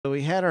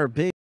we had our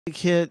big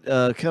hit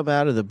come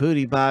out of the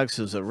booty box.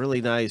 It was a really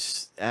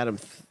nice Adam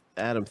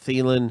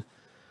Thielen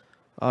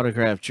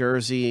autographed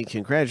jersey.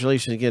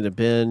 Congratulations again to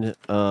Ben.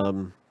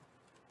 I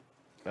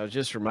was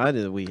just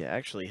reminded that we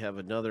actually have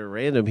another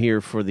random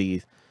here for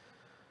the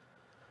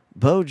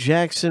Bo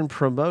Jackson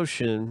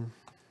promotion.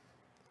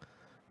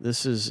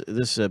 This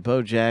is a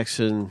Bo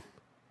Jackson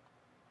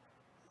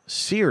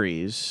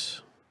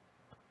series.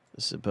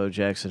 This is a Bo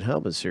Jackson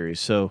helmet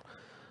series. So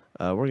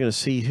we're going to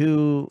see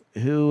who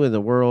in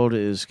the world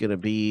is going to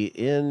be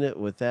in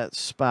with that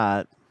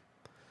spot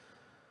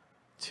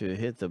to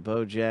hit the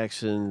Bo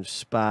Jackson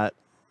spot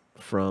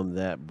from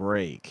that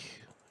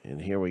break.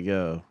 And here we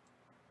go.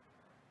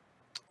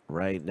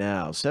 Right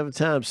now, 7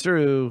 times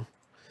through.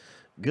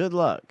 Good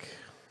luck.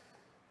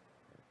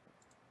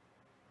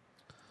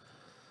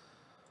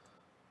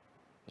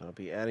 I'll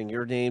be adding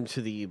your name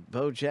to the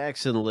Bo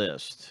Jackson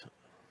list.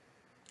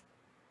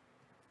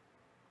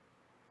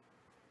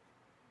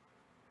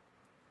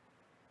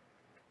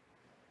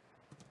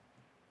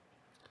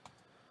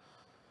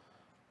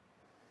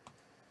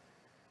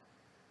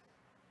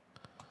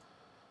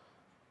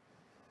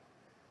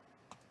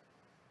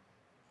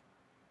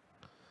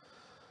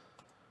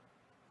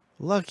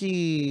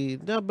 Lucky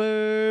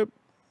number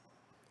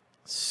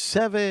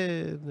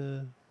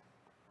 7.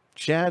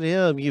 Chad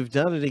M., you've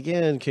done it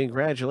again.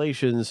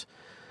 Congratulations.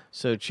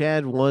 So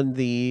Chad won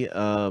the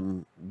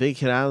Big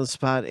Hit Island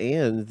spot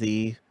and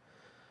the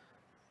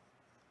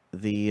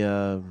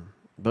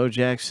Bo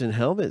Jackson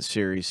Helmet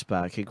Series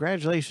spot.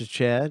 Congratulations,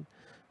 Chad.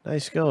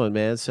 Nice going,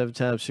 man. 7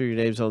 times through, your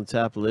name's on the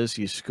top of the list.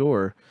 You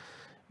score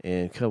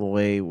and come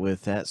away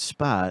with that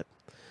spot,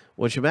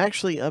 which I'm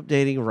actually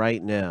updating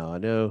right now. I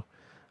know.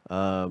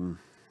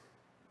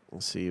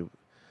 Let's see.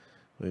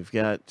 We've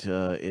got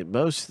it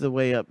most of the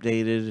way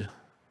updated,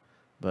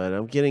 but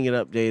I'm getting it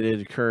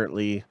updated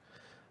currently.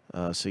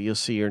 So you'll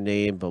see your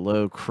name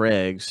below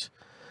Craig's.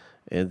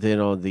 And then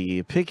on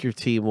the Pick Your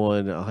Team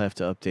one, I'll have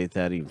to update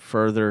that even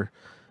further.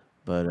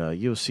 But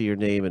you'll see your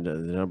name in the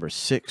number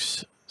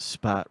 6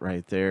 spot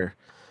right there,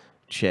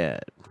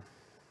 Chad.